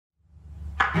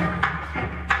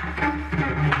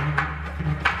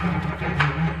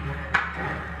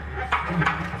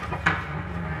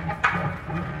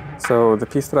So the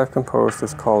piece that I've composed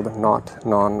is called Not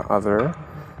Non-Other,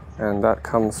 and that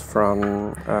comes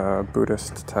from a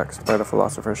Buddhist text by the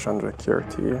philosopher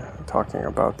Chandrakirti, talking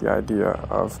about the idea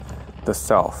of the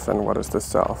self and what is the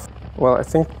self. Well, I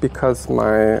think because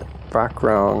my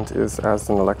background is as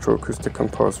an electroacoustic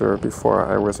composer before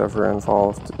I was ever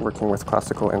involved working with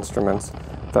classical instruments,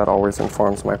 that always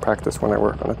informs my practice when I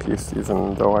work on a piece,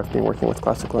 even though I've been working with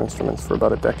classical instruments for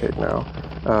about a decade now.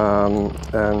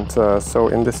 So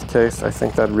in this case, I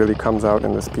think that really comes out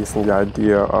in this piece in the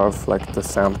idea of like the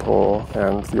sample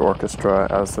and the orchestra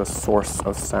as a source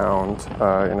of sound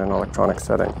in an electronic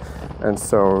setting. And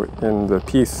so in the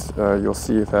piece, you'll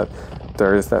see that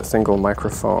there is that single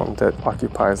microphone that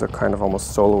occupies a kind of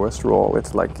almost soloist role.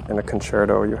 It's like in a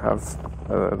concerto, you have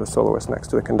the soloist next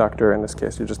to the conductor. In this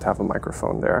case, you just have a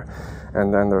microphone there.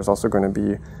 And then there's also going to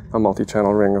be a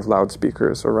multi-channel ring of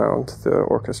loudspeakers around the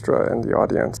orchestra and the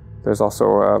audience. There's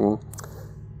also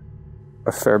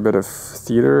a fair bit of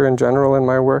theater in general in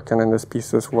my work, and in this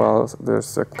piece as well,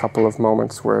 there's a couple of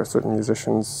moments where certain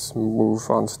musicians move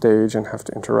on stage and have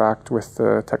to interact with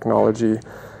the technology.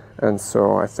 And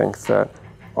so I think that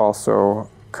also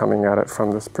coming at it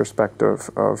from this perspective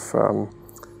of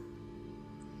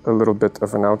a little bit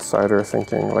of an outsider,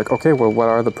 thinking like, okay, well, what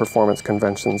are the performance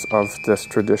conventions of this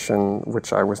tradition,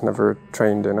 which I was never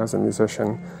trained in as a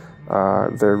musician?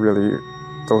 They're really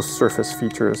those surface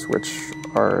features which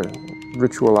are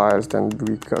ritualized and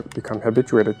we become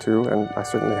habituated to, and I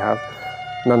certainly have,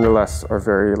 nonetheless are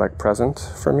very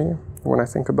present for me when I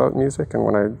think about music and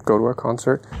when I go to a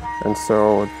concert. And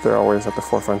so they're always at the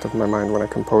forefront of my mind when I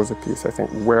compose a piece. I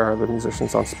think, where are the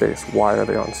musicians on space? Why are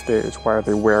they on stage? Why are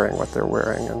they wearing what they're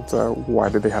wearing? And why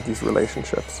do they have these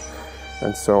relationships?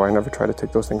 And so I never try to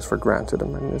take those things for granted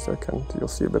in my music, and you'll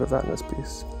see a bit of that in this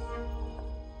piece.